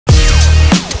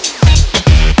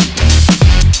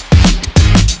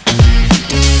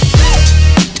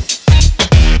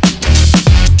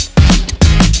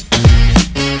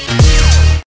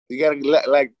gotta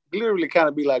like literally kind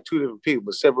of be like two different people,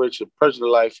 but separate your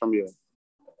personal life from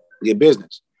your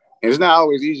business. And it's not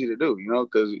always easy to do, you know,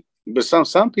 but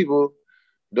some people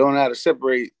don't know how to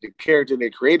separate the character they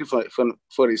created for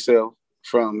themselves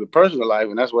from the personal life,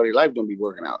 and that's why their life don't be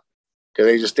working out. Because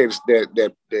they just stay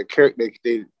that character,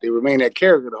 they remain that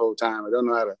character the whole time. They don't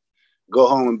know how to go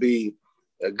home and be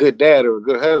a good dad or a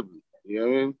good husband. You know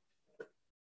what I mean?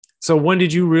 So when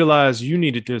did you realize you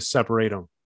needed to separate them?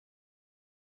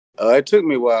 It took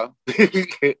me a while. I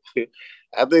think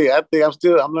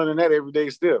I'm learning that every day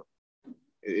still.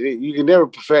 You can never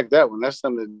perfect that one. That's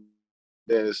something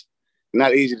that's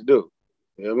not easy to do.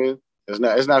 You know what I mean?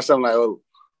 It's not something like, oh,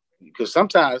 because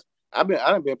sometimes I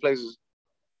done been places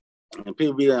and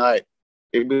people be like,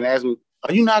 they be asking me,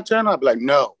 are you Knoc-Turn'al? I'll be like,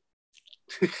 no.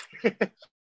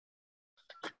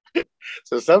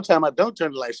 So sometimes I don't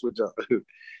turn the light switch on.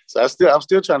 So I'm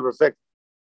still trying to perfect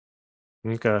it.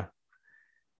 Okay.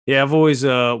 Yeah, I've always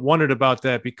wondered about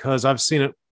that because I've seen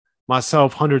it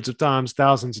myself hundreds of times,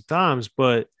 thousands of times,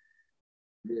 but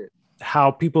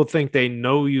how people think they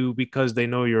know you because they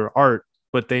know your art,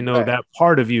 but they know that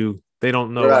part of you. They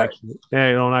don't know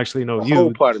they don't actually know you.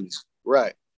 Whole part of me.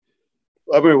 Right.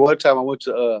 I remember one time I went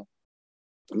to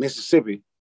Mississippi,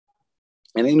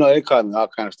 and you know they called me all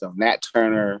kind of stuff, Nat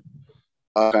Turner,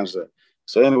 all kinds of stuff.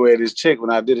 So anyway, this chick, when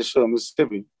I did a show in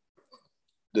Mississippi,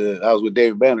 I was with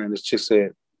David Banner, and this chick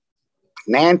said,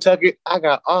 Nantucket, I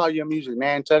got all your music,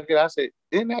 Nantucket. I said,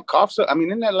 isn't that cough syrup? I mean,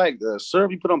 isn't that like the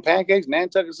syrup you put on pancakes,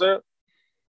 Nantucket syrup?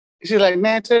 She's like,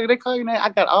 Nantucket, they call you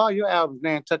Nantucket. I got all your albums,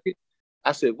 Nantucket.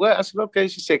 I said, what? I said, okay.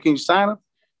 She said, can you sign them?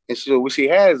 And she said, what she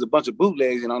had is a bunch of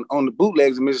bootlegs, and on the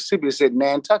bootlegs in Mississippi, it said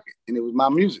Nantucket, and it was my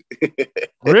music.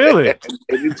 Really? it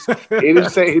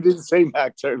didn't say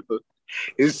Knoc-Turn'al.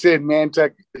 It said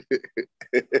Nantucket.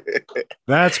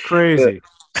 That's crazy.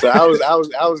 So I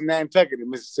was Nantucket in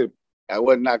Mississippi. I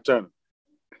wasn't Knoc-Turn'al.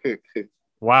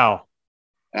 Wow.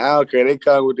 I don't care. They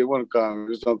call me what they want to call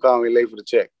me. Just don't call me late for the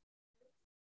check.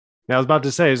 Now, I was about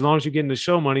to say, as long as you're getting the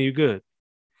show money, you're good.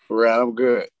 Right, I'm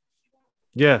good.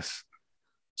 Yes.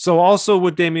 So also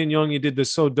with Damian Young, you did the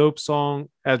So Dope song,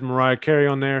 had Mariah Carey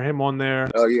on there, him on there.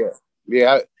 Oh, yeah.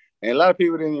 Yeah. And a lot of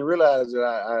people didn't even realize that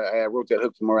I wrote that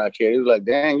hook for Mariah Carey. It was like,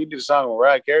 dang, you did a song with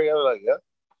Mariah Carey? I was like,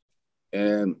 yeah.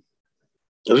 And,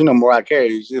 you know, Mariah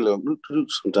Carey, she's a little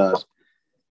sometimes.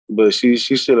 But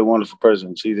she's still a wonderful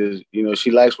person. She just, you know, she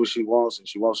likes what she wants, and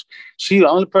she's the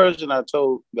only person I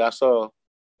saw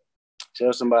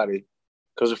tell somebody,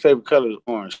 because her favorite color is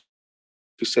orange.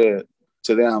 She said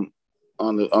to them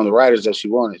on the writers that she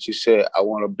wanted, she said, I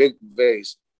want a big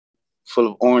vase full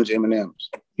of orange M&Ms.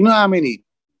 You know how many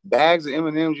bags of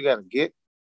M&Ms you got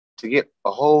to get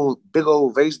a whole big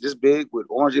old vase this big with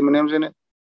orange M&Ms in it?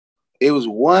 It was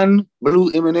one blue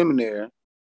M&M in there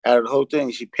out of the whole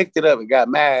thing. She picked it up and got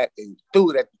mad and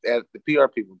threw it at the PR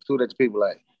people, threw it at the people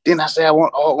like, didn't I say I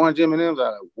want all orange M&Ms? I was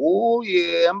like, whoa,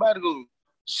 yeah, I'm about to go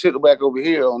sit back over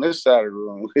here on this side of the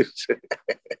room.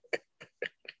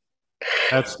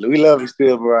 We love you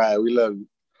still, Mariah. We love you.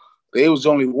 But it was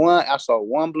only one. I saw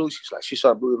one blue. She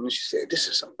saw blue and she said, this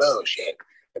is some bullshit.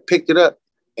 I picked it up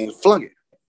and flung it.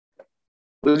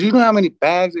 But do you know how many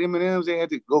bags of M&Ms they had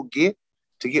to go get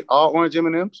to get all orange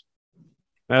M&Ms?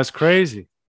 That's crazy.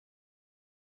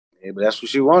 Yeah, but that's what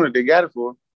she wanted. They got it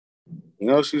for her. You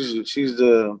know, she's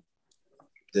the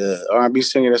R&B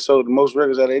singer that sold the most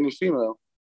records out of any female.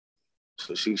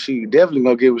 So she definitely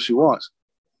gonna get what she wants.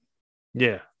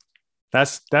 Yeah,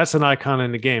 that's an icon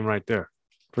in the game right there,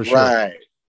 for sure. Right.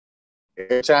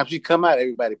 Every time she come out,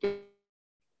 everybody.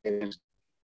 And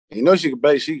you know she can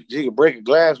break a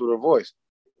glass with her voice.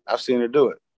 I've seen her do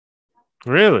it.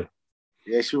 Really?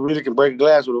 Yeah, she really can break a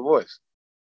glass with her voice.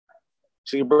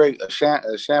 She can break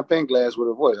a champagne glass with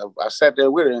her voice. I sat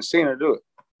there with her and seen her do it.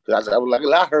 I was like,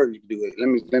 I heard you can do it.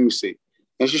 Let me see.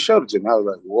 And she showed it to me. I was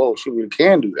like, whoa, she really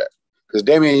can do that. Because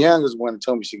Damian Young is the one that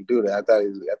told me she could do that. I thought he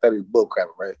was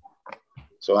bullcrapping, right?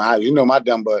 So you know my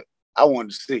dumb butt, I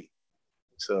wanted to see.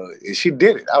 So she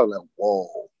did it. I was like, whoa,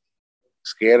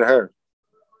 scared of her.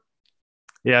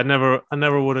 Yeah, I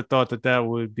never would have thought that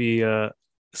would be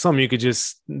something you could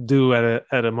just do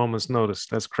at a moment's notice.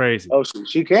 That's crazy. Oh,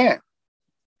 she can.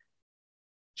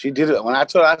 She did it. When I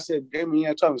told her, I said, Damian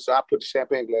Young told me, so I put the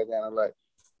champagne glass down. I'm like,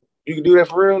 you can do that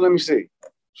for real? Let me see.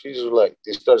 She just like,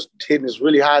 it starts hitting this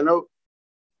really high note.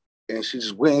 And she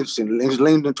just went and just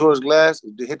leaned in towards the glass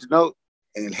and hit the note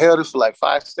and held it for like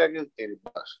 5 seconds and it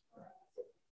bust.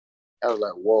 I was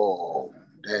like, whoa,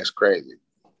 that's crazy.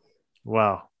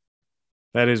 Wow.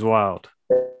 That is wild.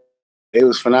 It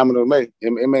was phenomenal to me.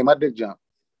 It made my dick jump.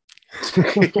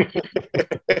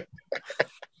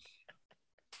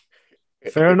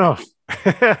 Fair enough.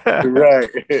 Right.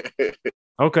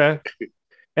 Okay.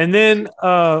 And then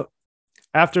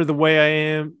after The Way I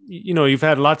Am, you know, you've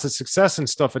had lots of success and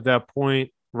stuff at that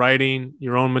point, writing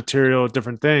your own material,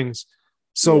 different things.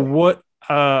 So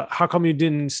how come you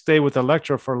didn't stay with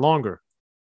Elektra for longer?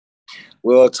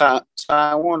 Well, Time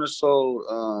Warner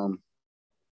sold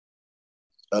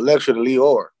Elektra to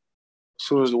Lyor. As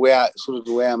soon as the way I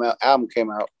Am album came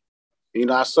out, you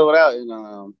know, I sold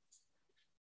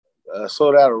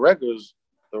out of records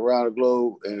around the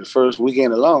globe in the first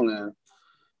weekend alone. And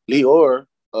Lyor,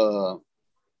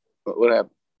 what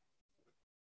happened?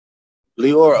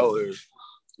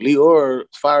 Lyor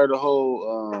fired the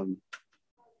whole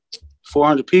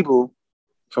 400 people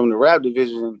from the rap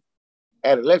division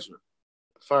at Elektra.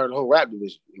 Fired the whole rap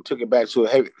division and took it back to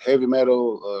a heavy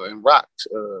metal and rock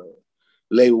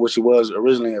label, which it was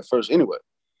originally at first anyway,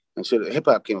 until hip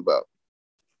hop came about.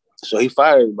 So he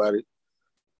fired everybody,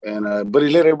 and but he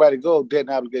let everybody go dead and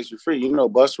obligation free. You know,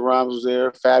 Busta Rhymes was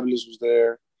there, Fabulous was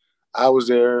there, I was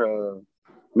there,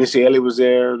 Missy Elliott was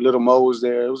there, Little Mo was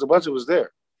there. It was a bunch of us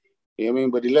there. You know what I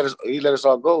mean? But he let us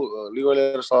all go. Lyor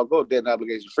let us all go dead and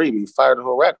obligation free. He fired the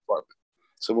whole rap department.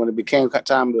 So when it became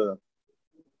time to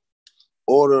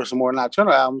order some more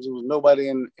Knoc-Turn'al albums, there was nobody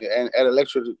at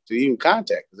Elektra to even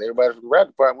contact, because everybody from the rap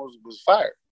department was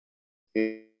fired.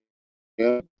 You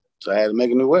know? So I had to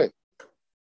make a new way.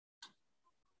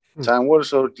 Time Warner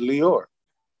sold to Lyor.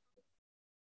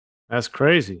 That's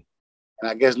crazy.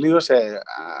 And I guess Lyor said,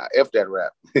 F that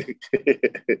rap.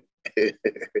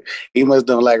 He must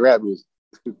don't like rap music.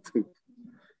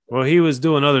 Well, he was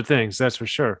doing other things, that's for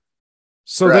sure.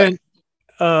 So right.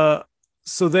 then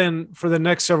for the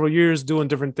next several years doing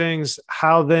different things,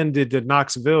 how then did the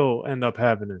Knoxville end up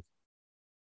happening?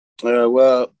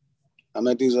 Well, I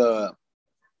met these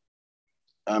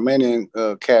Armenian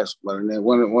cats, but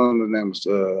one of the names,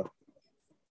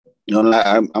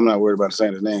 I'm not worried about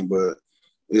saying his name, but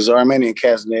these Armenian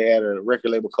cats, and they had a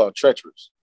record label called Treacherous,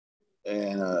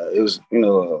 and it was, you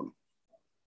know,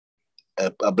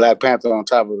 a Black Panther on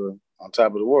top of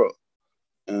the world,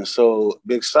 and so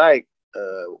Big Syke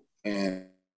and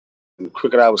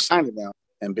Crooked I was signed them,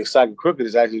 and Big Syke and Crooked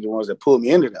is actually the ones that pulled me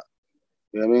into them.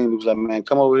 You know what I mean? He was like, man,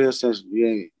 come over here since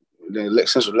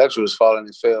Elektra was falling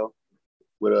and fell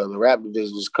with the rap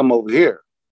division, just come over here.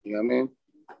 You know what I mean?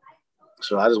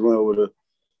 So I just went over to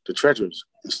Treacherous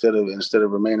instead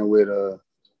of remaining with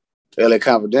LA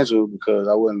Confidential, because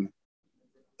I wasn't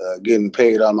getting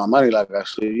paid all my money like I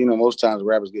should. You know, most times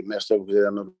rappers get messed up because they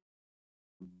don't know the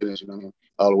business, you know what I mean,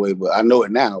 all the way. But I know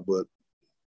it now. But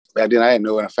back then I didn't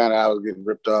know it. I found out I was getting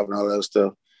ripped off and all that other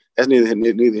stuff. That's neither here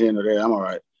nor there. I'm all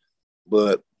right.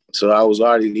 But so I was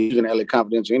already leaving LA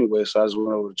Confidential anyway, so I just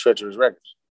went over to Treacherous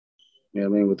Records. You know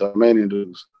what I mean? With the Armenian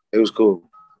dudes. It was cool.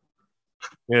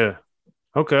 Yeah.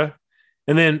 Okay.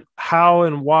 And then how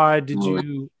and why did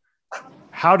you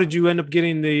end up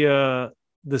getting the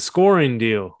scoring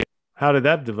deal? How did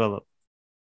that develop?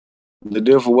 The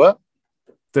deal for what?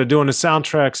 They're doing the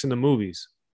soundtracks in the movies.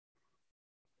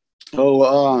 Oh,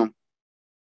 a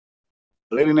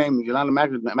lady named Yolanda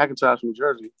McIntosh from New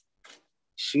Jersey.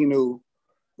 She knew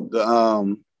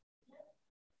the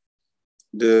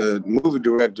movie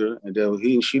director, and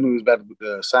she knew he was about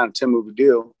to sign a 10-movie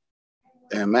deal.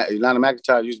 And Yolanda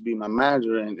McIntosh used to be my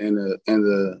manager, and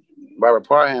the Robert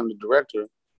Parham, the director,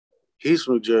 he's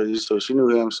from New Jersey, so she knew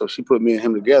him. So she put me and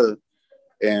him together,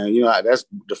 and you know, that's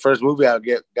the first movie I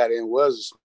got in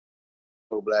was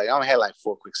Snow Black. I only had like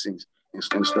 4 quick scenes in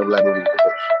the Snow Black movie.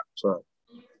 So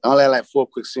I only had like 4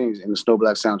 quick scenes in the Snow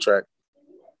Black soundtrack,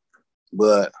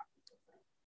 but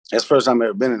that's the first time I've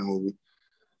ever been in a movie.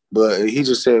 But he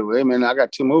just said, well, hey, man, I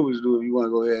got 2 movies to do if you want to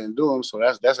go ahead and do them. So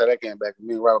that's how that came back.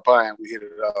 Me and Robert Parham, we hit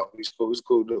it off. He's cool. He's a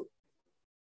cool dude.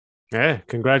 Yeah,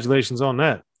 congratulations on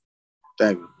that.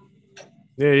 Thank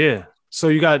you. Yeah. So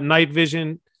you got Night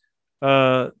Vision,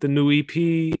 the new EP,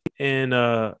 and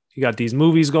you got these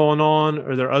movies going on.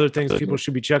 Are there other things people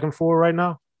should be checking for right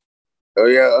now? Oh,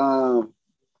 yeah.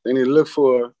 They need to look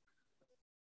for,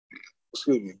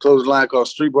 close line called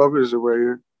Street Brokers right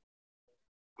here.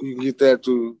 You can get that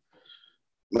through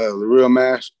The Real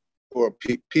Mash or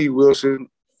P. Wilson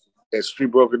at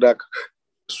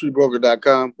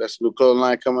streetbroker.com. That's the new clothing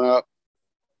line coming out.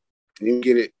 You can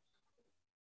get it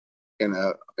in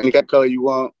any kind of color you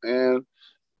want. And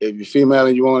if you're female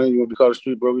and you want to be called a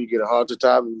street broker, you get a halter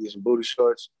top and you get some booty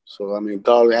shorts. So, I mean,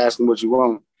 call and ask them what you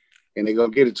want, and they're going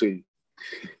to get it to you.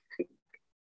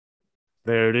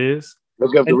 There it is.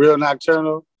 Look up The Real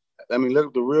Knoc-Turn'al. I mean, look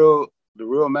up The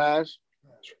Real Mash.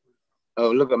 Oh,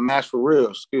 look up Mash for Real,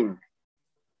 excuse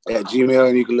me, at Gmail,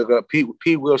 and you can look up P.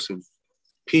 Wilson,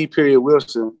 P.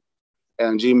 Wilson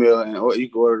and Gmail, and or you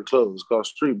can order the clothes. It's called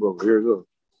Street Broker. Here it goes.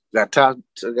 Got top,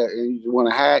 and you want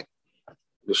a hat,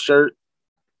 the shirt,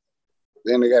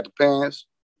 then they got the pants.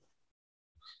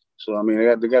 So I mean,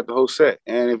 they got the whole set.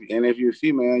 And if you're a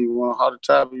female, you want a halter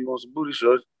top, you want some booty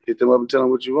shorts, hit them up and tell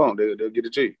them what you want. They'll get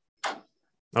it to you.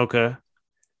 Okay.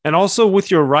 And also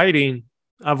with your writing,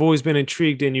 I've always been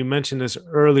intrigued, and you mentioned this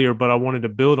earlier, but I wanted to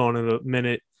build on it a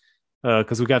minute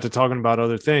because we got to talking about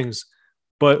other things.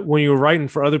 But when you were writing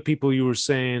for other people, you were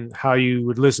saying how you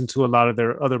would listen to a lot of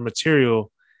their other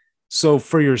material. So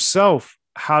for yourself,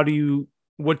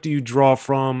 what do you draw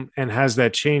from, and has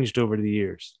that changed over the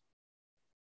years?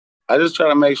 I just try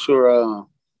to make sure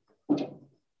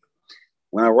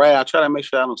when I write, I try to make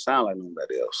sure I don't sound like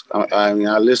nobody else. I mean,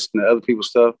 I listen to other people's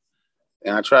stuff,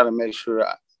 and I try to make sure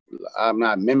I'm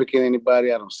not mimicking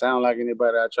anybody. I don't sound like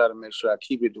anybody. I try to make sure I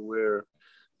keep it to where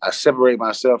I separate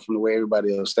myself from the way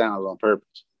everybody else sounds on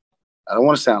purpose. I don't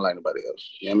want to sound like nobody else.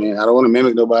 You know what I mean? I don't want to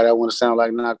mimic nobody. I want to sound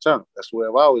like Knoc-Turn'al. That's where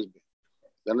I've always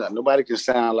been. Nobody can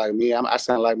sound like me. I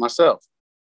sound like myself.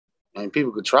 I mean,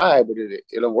 people could try, but it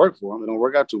don't work for them. It don't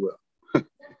work out too well.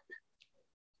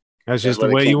 That's just the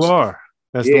way you are.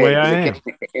 That's the way I am.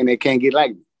 And they can't get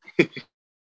like me.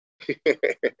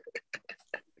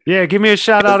 Yeah, give me a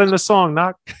shout out in the song,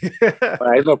 Knoc. All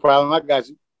right, no problem. I got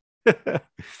you. I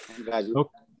got you.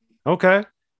 Okay.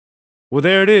 Well,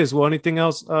 there it is. Well, anything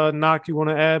else, Knoc, you want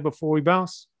to add before we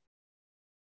bounce?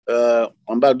 I'm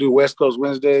about to do West Coast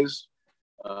Wednesdays,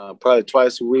 probably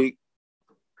twice a week.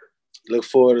 Look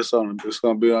forward to something. It's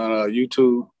going to be on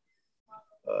YouTube.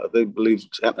 They believe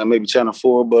maybe Channel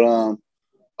 4, but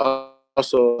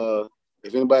also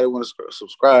if anybody wants to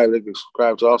subscribe, they can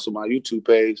subscribe to also my YouTube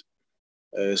page.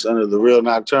 It's under The Real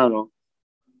Knoc-Turn'al,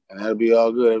 and that'll be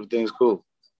all good. Everything's cool.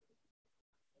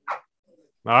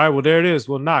 All right, well, there it is.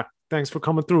 Well, Knoc, thanks for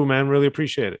coming through, man. Really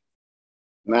appreciate it.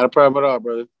 Not a problem at all,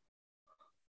 brother.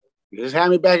 Just have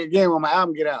me back again when my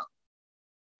album get out.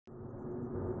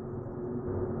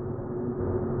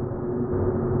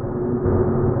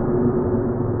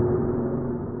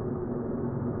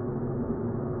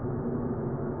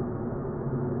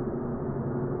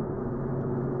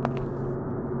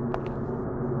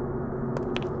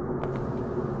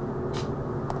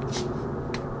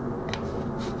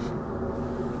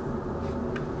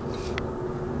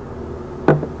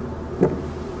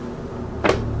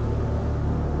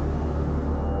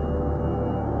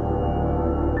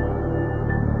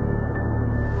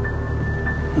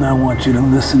 And I want you to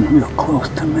listen real close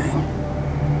to me.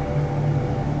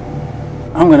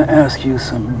 I'm going to ask you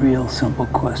some real simple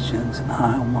questions, and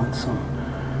I want some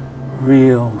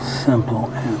real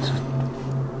simple answers.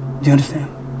 Do you understand?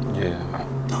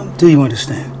 Yeah. Do you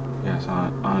understand? Yes, I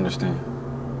understand.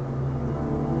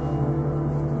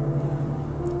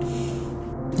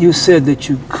 You said that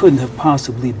you couldn't have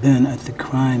possibly been at the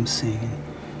crime scene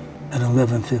at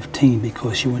 11:15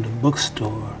 because you were in the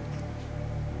bookstore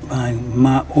buying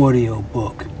my audio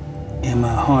book and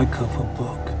my hardcover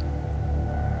book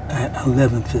at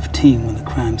 11:15 when the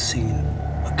crime scene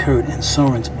occurred in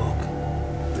Soren's book.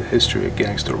 The History of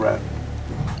Gangster Rap.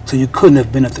 So you couldn't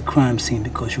have been at the crime scene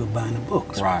because you were buying the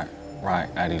books. Right.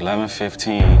 At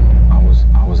 11:15,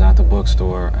 I was at the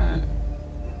bookstore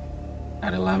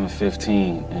at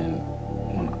 11:15, and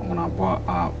when I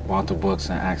bought the books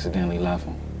and accidentally left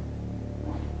them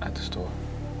at the store.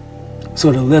 So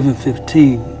at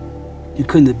 11:15, you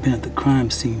couldn't have been at the crime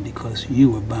scene because you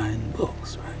were buying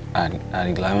books, right? At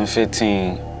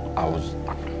 11:15,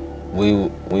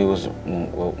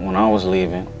 when I was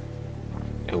leaving,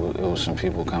 it was some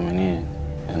people coming in,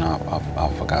 and I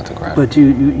forgot to grab. But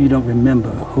you don't remember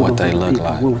who what they look people,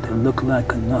 like. what they look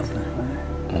like or nothing,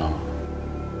 right? No.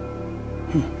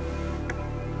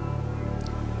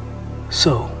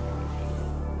 So.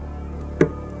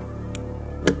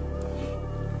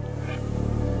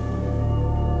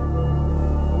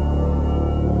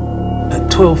 At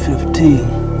 12:15,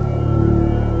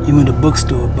 you went to the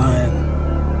bookstore buying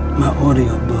my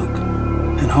audio book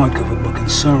and hardcover book and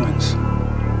Soren's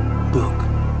book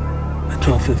at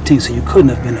 12:15. So you couldn't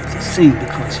have been at the scene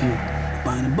because you were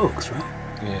buying the books, right?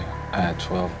 Yeah, at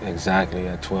 12, exactly,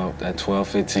 at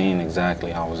 12:15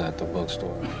 exactly, I was at the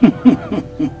bookstore.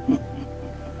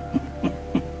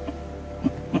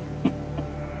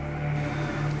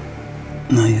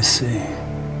 Now you see.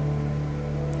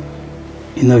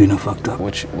 You know you done fucked up.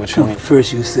 Which no, one?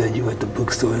 First you said you were at the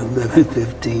bookstore at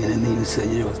 11:15, and then you said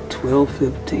it was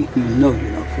 12:15. You know you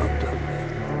done fucked up, man.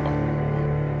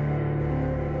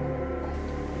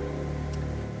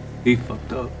 He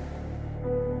fucked up.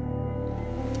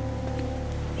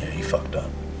 Yeah, he fucked up.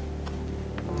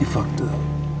 He fucked up.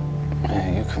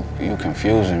 Man, you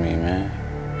confusing me, man.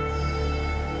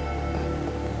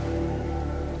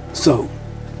 So,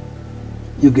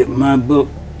 you get my book,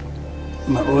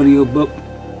 my audio book,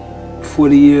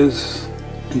 40 years,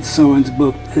 and Soren's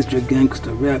book, History of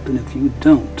Gangster Rap, and if you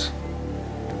don't,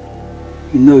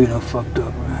 you know you done fucked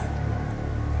up, right?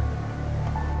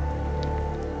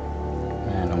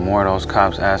 Man, the more those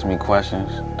cops ask me questions,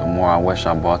 the more I wish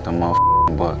I bought them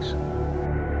motherfucking books.